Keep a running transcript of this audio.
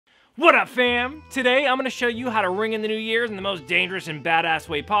What up, fam? Today I'm going to show you how to ring in the New Year's in the most dangerous and badass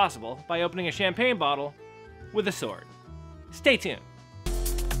way possible by opening a champagne bottle with a sword. Stay tuned.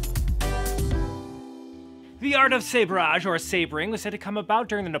 The art of saberage, or sabering, was said to come about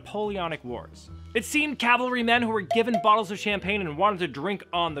during the Napoleonic Wars. It seemed cavalrymen who were given bottles of champagne and wanted to drink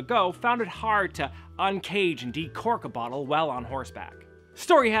on the go found it hard to uncage and decork a bottle while on horseback.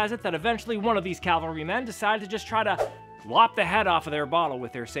 Story has it that eventually one of these cavalrymen decided to just try to lop the head off of their bottle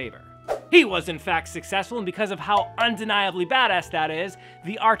with their saber. He was in fact successful, and because of how undeniably badass that is,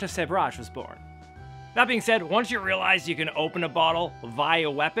 the art of saberage was born. That being said, once you realize you can open a bottle via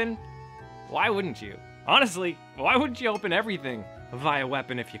weapon, why wouldn't you? Honestly, why wouldn't you open everything via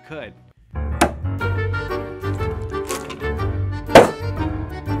weapon if you could?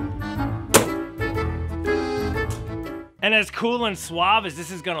 And as cool and suave as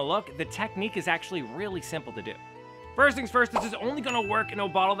this is gonna look, the technique is actually really simple to do. First things first, this is only gonna work in a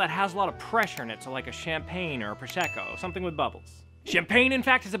bottle that has a lot of pressure in it, so like a champagne or a prosecco, something with bubbles. Champagne, in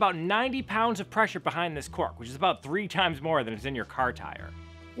fact, has about 90 pounds of pressure behind this cork, which is about 3 times more than is in your car tire.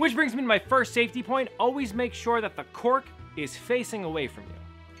 Which brings me to my first safety point: always make sure that the cork is facing away from you.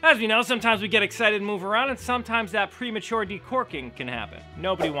 As we know, sometimes we get excited and move around, and sometimes that premature decorking can happen.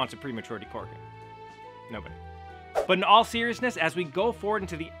 Nobody wants a premature decorking. Nobody. But in all seriousness, as we go forward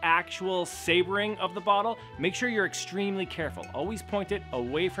into the actual sabering of the bottle, make sure you're extremely careful. Always point it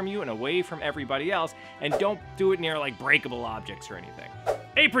away from you and away from everybody else, and don't do it near like breakable objects or anything.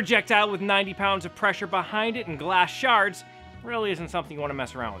 A projectile with 90 pounds of pressure behind it and glass shards really isn't something you want to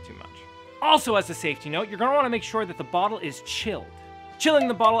mess around with too much. Also, as a safety note, you're going to want to make sure that the bottle is chilled. Chilling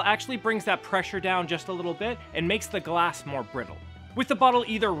the bottle actually brings that pressure down just a little bit and makes the glass more brittle. With the bottle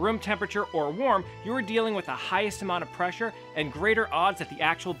either room temperature or warm, you are dealing with the highest amount of pressure and greater odds that the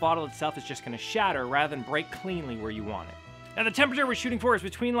actual bottle itself is just going to shatter rather than break cleanly where you want it. Now, the temperature we're shooting for is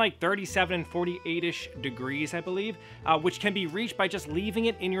between like 37 and 48-ish degrees, I believe, which can be reached by just leaving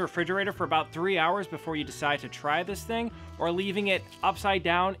it in your refrigerator for about 3 hours before you decide to try this thing, or leaving it upside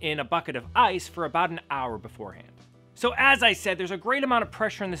down in a bucket of ice for about an hour beforehand. So as I said, there's a great amount of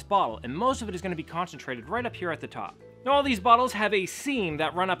pressure in this bottle, and most of it is going to be concentrated right up here at the top. Now, all these bottles have a seam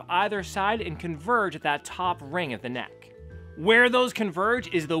that run up either side and converge at that top ring of the neck. Where those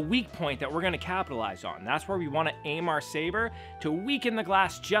converge is the weak point that we're going to capitalize on. That's where we want to aim our saber to weaken the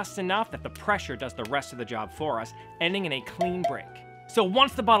glass just enough that the pressure does the rest of the job for us, ending in a clean break. So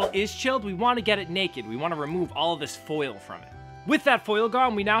once the bottle is chilled, we want to get it naked. We want to remove all of this foil from it. With that foil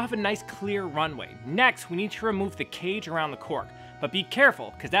gone, we now have a nice clear runway. Next, we need to remove the cage around the cork. But be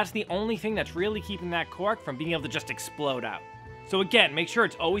careful, because that's the only thing that's really keeping that cork from being able to just explode out. So again, make sure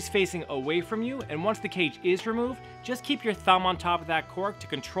it's always facing away from you, and once the cage is removed, just keep your thumb on top of that cork to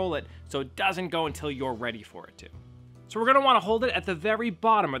control it so it doesn't go until you're ready for it to. So we're going to want to hold it at the very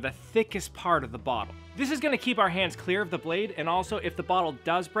bottom, or the thickest part of the bottle. This is going to keep our hands clear of the blade, and also if the bottle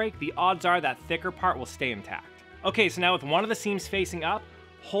does break, the odds are that thicker part will stay intact. Okay, so now with one of the seams facing up,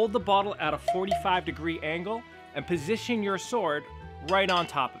 hold the bottle at a 45-degree angle, and position your sword right on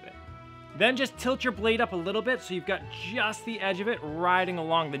top of it. Then just tilt your blade up a little bit so you've got just the edge of it riding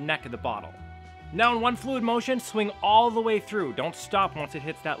along the neck of the bottle. Now in one fluid motion, swing all the way through. Don't stop once it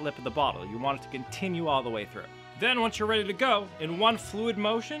hits that lip of the bottle. You want it to continue all the way through. Then once you're ready to go, in one fluid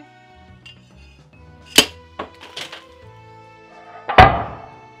motion,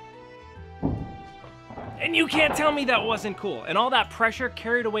 and you can't tell me that wasn't cool. And all that pressure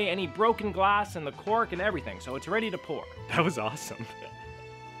carried away any broken glass and the cork and everything, so it's ready to pour. That was awesome.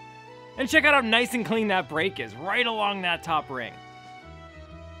 And check out how nice and clean that break is, right along that top ring.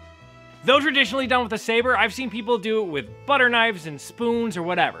 Though traditionally done with a saber, I've seen people do it with butter knives and spoons or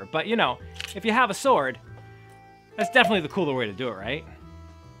whatever. But you know, if you have a sword, that's definitely the cooler way to do it, right?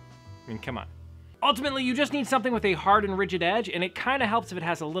 I mean, come on. Ultimately, you just need something with a hard and rigid edge, and it kind of helps if it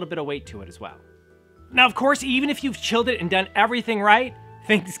has a little bit of weight to it as well. Now, of course, even if you've chilled it and done everything right,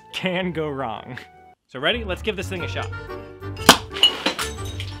 things can go wrong. So ready? Let's give this thing a shot.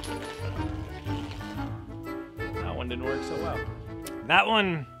 That one didn't work so well. That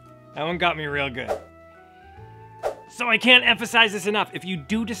one got me real good. So I can't emphasize this enough. If you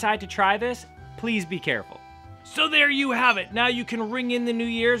do decide to try this, please be careful. So there you have it. Now you can ring in the New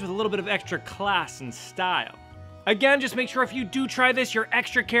Year's with a little bit of extra class and style. Again, just make sure if you do try this, you're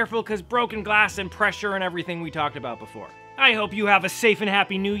extra careful, because broken glass and pressure and everything we talked about before. I hope you have a safe and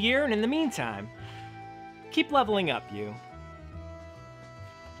happy New Year, and in the meantime, keep leveling up, you.